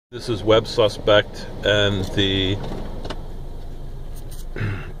This is Web Suspect, and the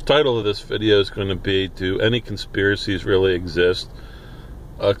title of this video is going to be, do any conspiracies really exist?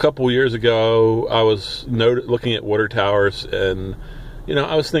 A couple years ago, I was looking at water towers, and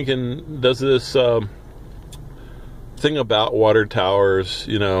I was thinking, does this thing about water towers,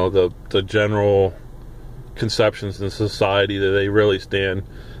 the general conceptions in society, that they really stand?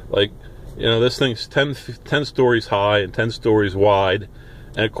 Like, this thing's 10 stories high and 10 stories wide.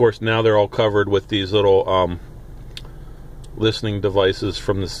 And of course, now they're all covered with these little listening devices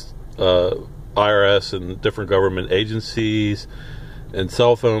from this IRS and different government agencies and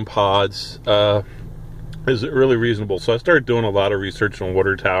cell phone pods. Is it really reasonable? So I started doing a lot of research on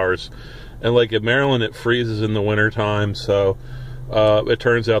water towers. And like in Maryland, it freezes in the wintertime. So it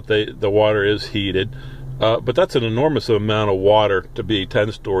turns out the water is heated. But that's an enormous amount of water to be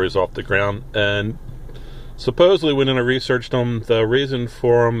 10 stories off the ground. And supposedly, when I researched them, the reason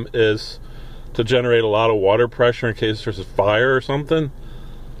for them is to generate a lot of water pressure in case there's a fire or something.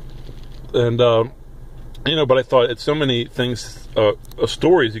 And, but I thought it's so many things,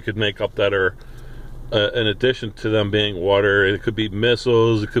 stories you could make up that are, in addition to them being water. It could be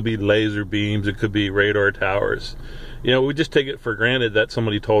missiles, it could be laser beams, it could be radar towers. We just take it for granted that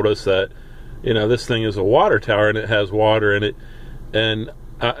somebody told us that, this thing is a water tower and it has water in it. And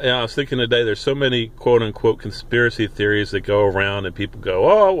I was thinking today, there's so many quote-unquote conspiracy theories that go around, and people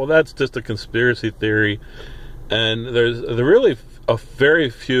go, oh, well, that's just a conspiracy theory. And there's really a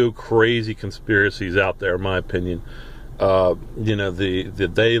very few crazy conspiracies out there, in my opinion. The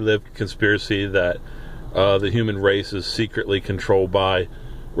they live conspiracy that the human race is secretly controlled by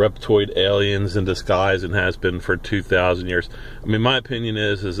reptoid aliens in disguise and has been for 2,000 years. I mean, my opinion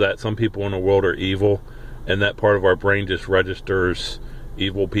is that some people in the world are evil, and that part of our brain just registers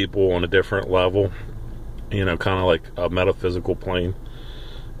evil people on a different level, kind of like a metaphysical plane.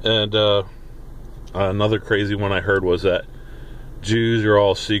 And another crazy one I heard was that Jews are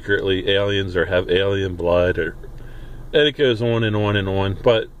all secretly aliens or have alien blood, and it goes on and on and on.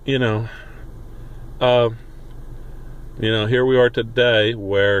 But here we are today,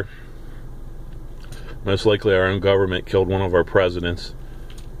 where most likely our own government killed one of our presidents,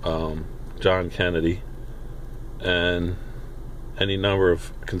 John Kennedy, and any number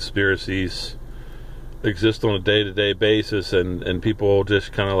of conspiracies exist on a day-to-day basis, and people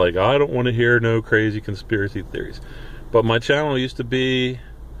just kind of like, I don't want to hear no crazy conspiracy theories. But my channel used to be,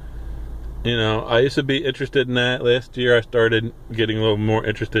 I used to be interested in that. Last year I started getting a little more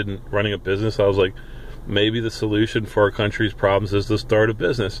interested in running a business. I was like, maybe the solution for our country's problems is to start a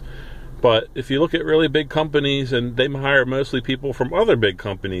business. But if you look at really big companies, and they hire mostly people from other big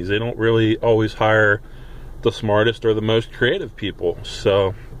companies, they don't really always hire the smartest or the most creative people.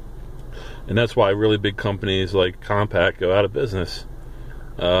 So, and that's why really big companies like Compaq go out of business,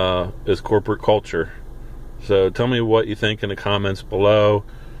 is corporate culture. So tell me what you think in the comments below.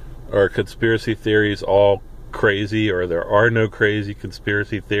 Are conspiracy theories all crazy, or there are no crazy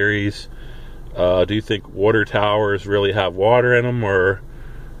conspiracy theories? Do you think water towers really have water in them, or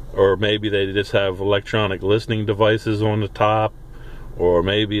maybe they just have electronic listening devices on the top, or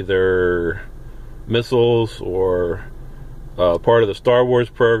maybe they're missiles, or part of the Star Wars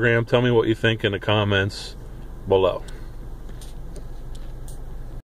program? Tell me what you think in the comments below.